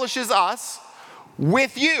establishes us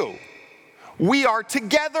with you. We are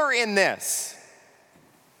together in this.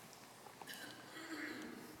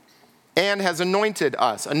 And has anointed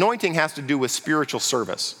us. Anointing has to do with spiritual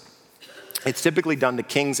service. It's typically done to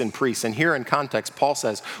kings and priests. And here in context, Paul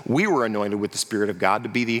says, we were anointed with the Spirit of God to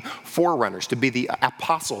be the forerunners, to be the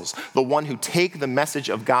apostles, the one who take the message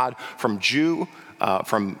of God from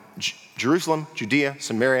Jerusalem, Judea,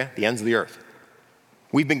 Samaria, the ends of the earth.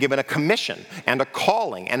 We've been given a commission and a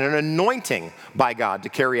calling and an anointing by God to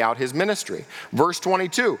carry out his ministry. Verse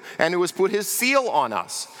 22, and who has put his seal on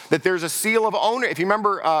us, that there's a seal of owner. If you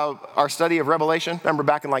remember our study of Revelation, remember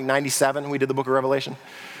back in like 97, we did the book of Revelation?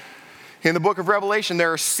 In the book of Revelation,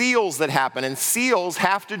 there are seals that happen, and seals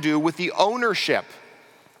have to do with the ownership.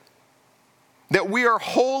 That we are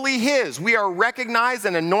wholly his. We are recognized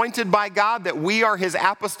and anointed by God, that we are his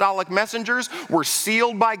apostolic messengers. We're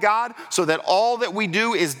sealed by God so that all that we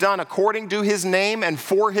do is done according to his name and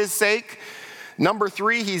for his sake. Number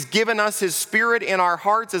 3, he's given us his Spirit in our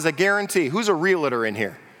hearts as a guarantee. Who's a realtor in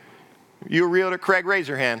here? You a realtor? Craig, raise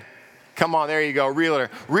your hand. Come on, there you go, realtor.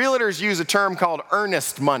 Realtors use a term called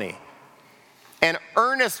earnest money. And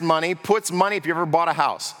earnest money puts money, if you ever bought a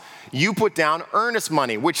house, you put down earnest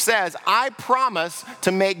money, which says, I promise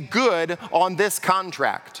to make good on this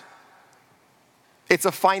contract. It's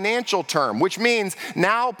a financial term, which means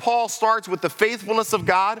now Paul starts with the faithfulness of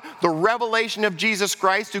God, the revelation of Jesus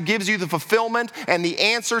Christ, who gives you the fulfillment and the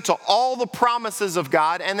answer to all the promises of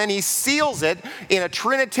God, and then he seals it in a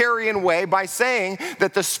Trinitarian way by saying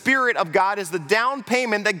that the Spirit of God is the down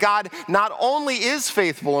payment that God not only is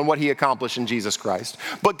faithful in what he accomplished in Jesus Christ,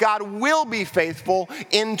 but God will be faithful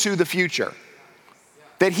into the future.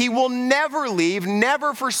 That he will never leave,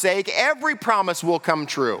 never forsake, every promise will come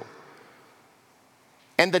true.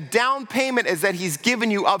 And the down payment is that he's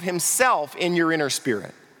given you of himself in your inner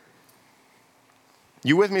spirit.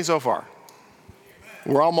 You with me so far?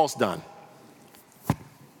 We're almost done.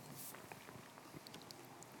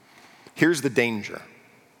 Here's the danger.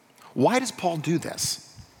 Why does Paul do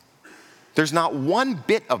this? There's not one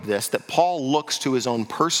bit of this that Paul looks to his own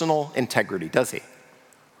personal integrity, does he?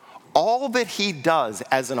 All that he does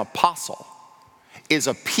as an apostle is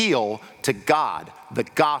appeal to God, the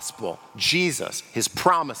gospel, Jesus, his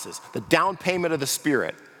promises, the down payment of the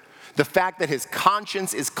Spirit, the fact that his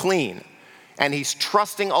conscience is clean, and he's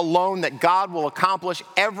trusting alone that God will accomplish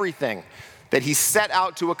everything that he set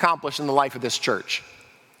out to accomplish in the life of this church.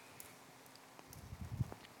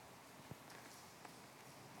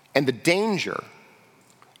 And the danger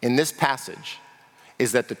in this passage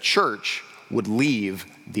is that the church would leave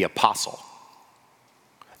the apostle,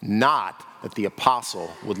 not that the apostle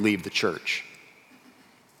would leave the church.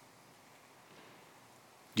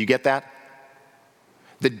 Do you get that?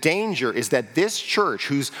 The danger is that this church,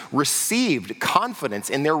 who's received confidence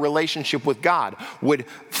in their relationship with God, would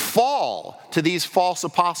fall to these false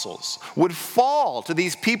apostles, would fall to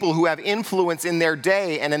these people who have influence in their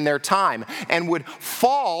day and in their time, and would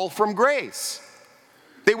fall from grace.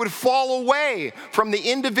 They would fall away from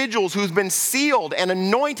the individuals who've been sealed and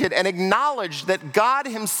anointed and acknowledged that God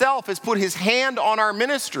himself has put his hand on our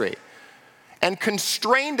ministry and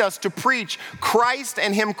constrained us to preach Christ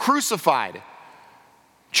and him crucified.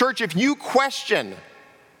 Church, if you question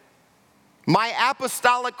my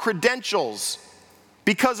apostolic credentials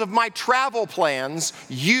because of my travel plans,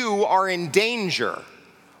 you are in danger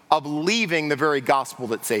of leaving the very gospel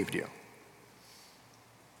that saved you.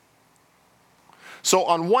 So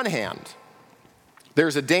on one hand,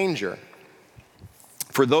 there's a danger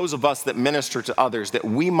for those of us that minister to others that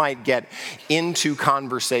we might get into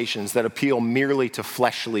conversations that appeal merely to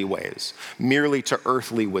fleshly ways, merely to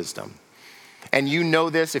earthly wisdom. And you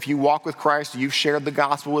know this, if you walk with Christ, or you've shared the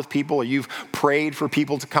gospel with people, or you've prayed for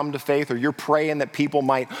people to come to faith, or you're praying that people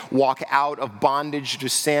might walk out of bondage to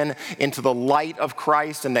sin into the light of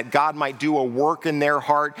Christ and that God might do a work in their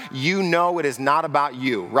heart, you know it is not about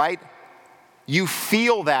you, right? You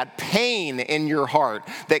feel that pain in your heart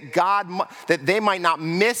that they might not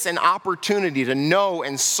miss an opportunity to know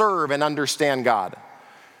and serve and understand God.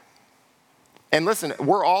 And listen,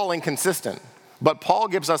 we're all inconsistent. But Paul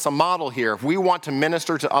gives us a model here. If we want to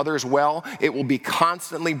minister to others well, it will be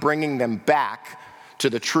constantly bringing them back to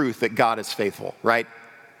the truth that God is faithful, right?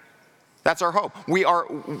 That's our hope.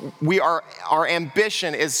 Our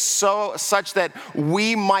ambition is such that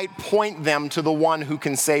we might point them to the one who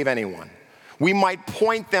can save anyone. We might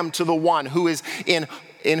point them to the one who is in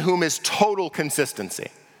whom is total consistency,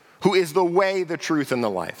 who is the way, the truth, and the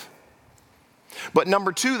life. But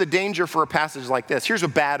number two, the danger for a passage like this. Here's a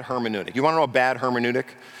bad hermeneutic. You want to know a bad hermeneutic?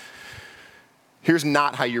 Here's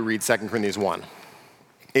not how you read 2 Corinthians 1.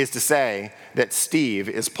 Is to say that Steve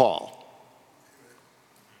is Paul.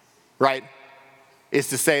 Right? Is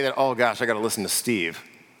to say that, oh gosh, I got to listen to Steve.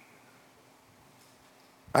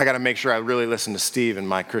 I got to make sure I really listen to Steve in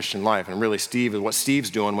my Christian life. And really, what Steve's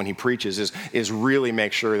doing when he preaches is really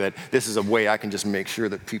make sure that this is a way I can just make sure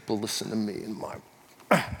that people listen to me and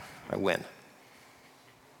I win.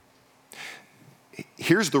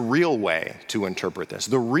 Here's the real way to interpret this.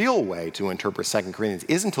 The real way to interpret 2 Corinthians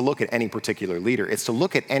isn't to look at any particular leader. It's to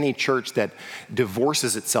look at any church that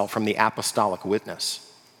divorces itself from the apostolic witness.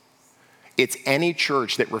 It's any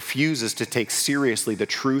church that refuses to take seriously the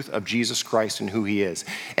truth of Jesus Christ and who he is.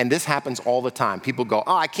 And this happens all the time. People go,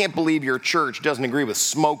 oh, I can't believe your church doesn't agree with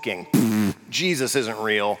smoking. Jesus isn't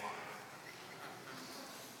real.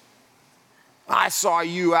 I saw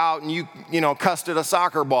you out and you cussed at a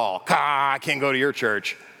soccer ball. I can't go to your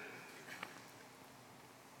church.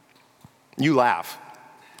 You laugh.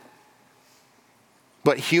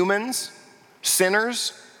 But humans,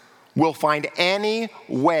 sinners, will find any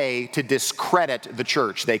way to discredit the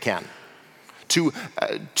church they can,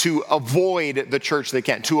 to avoid the church they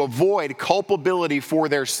can, to avoid culpability for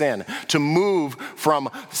their sin, to move from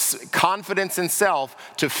confidence in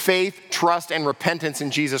self to faith, trust, and repentance in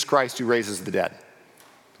Jesus Christ who raises the dead.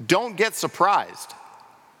 Don't get surprised.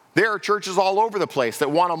 There are churches all over the place that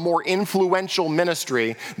want a more influential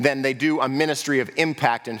ministry than they do a ministry of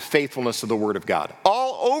impact and faithfulness to the Word of God.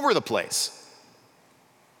 All over the place.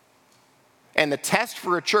 And the test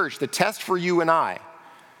for a church, the test for you and I,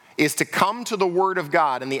 is to come to the Word of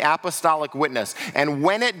God and the apostolic witness. And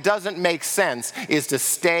when it doesn't make sense, is to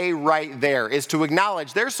stay right there, is to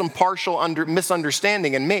acknowledge there's some partial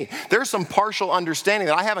misunderstanding in me. There's some partial understanding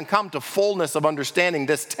that I haven't come to fullness of understanding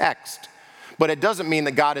this text. But it doesn't mean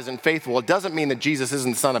that God isn't faithful. It doesn't mean that Jesus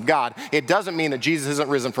isn't the Son of God. It doesn't mean that Jesus isn't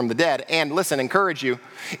risen from the dead. And listen, encourage you,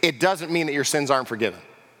 it doesn't mean that your sins aren't forgiven.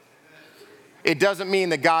 It doesn't mean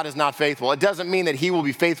that God is not faithful. It doesn't mean that he will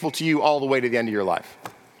be faithful to you all the way to the end of your life.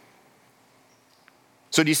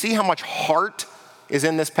 So do you see how much heart is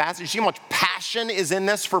in this passage? See how much passion is in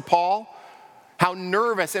this for Paul? How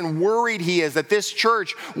nervous and worried he is that this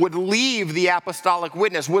church would leave the apostolic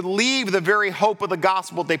witness, would leave the very hope of the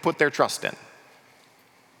gospel they put their trust in.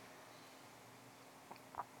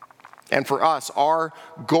 And for us, our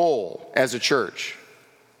goal as a church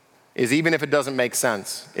is, even if it doesn't make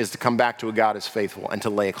sense, is to come back to a God who's faithful and to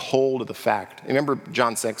lay hold of the fact. Remember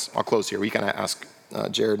John 6? I'll close here. We can ask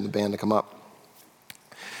Jared and the band to come up.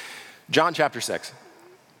 John chapter 6.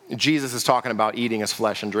 Jesus is talking about eating his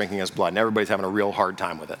flesh and drinking his blood, and everybody's having a real hard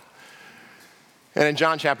time with it. And in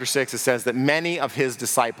John chapter 6, it says that many of his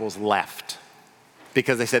disciples left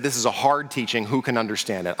because they said, this is a hard teaching, who can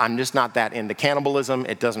understand it? I'm just not that into cannibalism.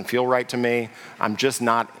 It doesn't feel right to me. I'm just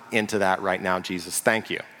not into that right now, Jesus. Thank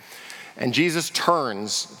you. And Jesus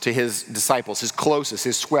turns to his disciples, his closest,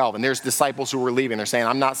 his 12. And there's disciples who were leaving. They're saying,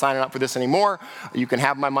 I'm not signing up for this anymore. You can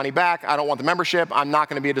have my money back. I don't want the membership. I'm not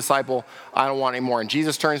going to be a disciple. I don't want any more. And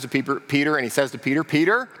Jesus turns to Peter and he says to Peter,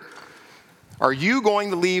 Peter, are you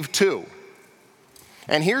going to leave too?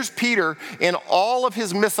 And here's Peter in all of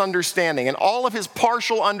his misunderstanding and all of his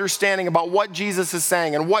partial understanding about what Jesus is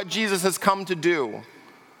saying and what Jesus has come to do.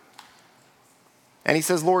 And he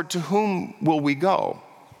says, Lord, to whom will we go?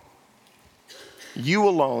 You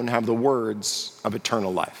alone have the words of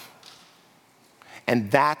eternal life.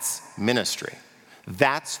 And that's ministry.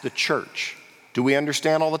 That's the church. Do we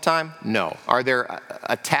understand all the time? No. Are there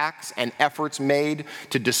attacks and efforts made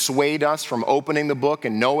to dissuade us from opening the book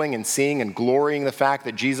and knowing and seeing and glorying the fact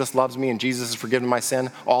that Jesus loves me and Jesus has forgiven my sin?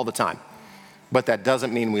 All the time. But that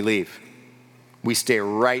doesn't mean we leave. We stay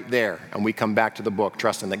right there and we come back to the book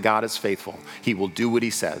trusting that God is faithful. He will do what he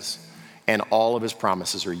says. And all of his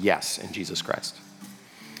promises are yes in Jesus Christ.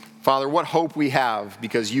 Father, what hope we have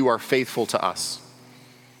because you are faithful to us.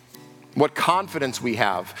 What confidence we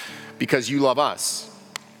have because you love us.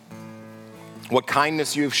 What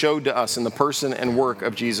kindness you have showed to us in the person and work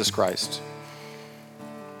of Jesus Christ.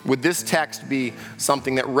 Would this text be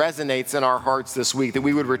something that resonates in our hearts this week, that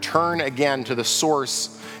we would return again to the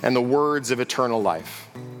source and the words of eternal life?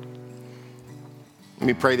 Let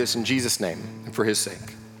me pray this in Jesus' name and for his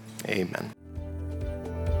sake. Amen.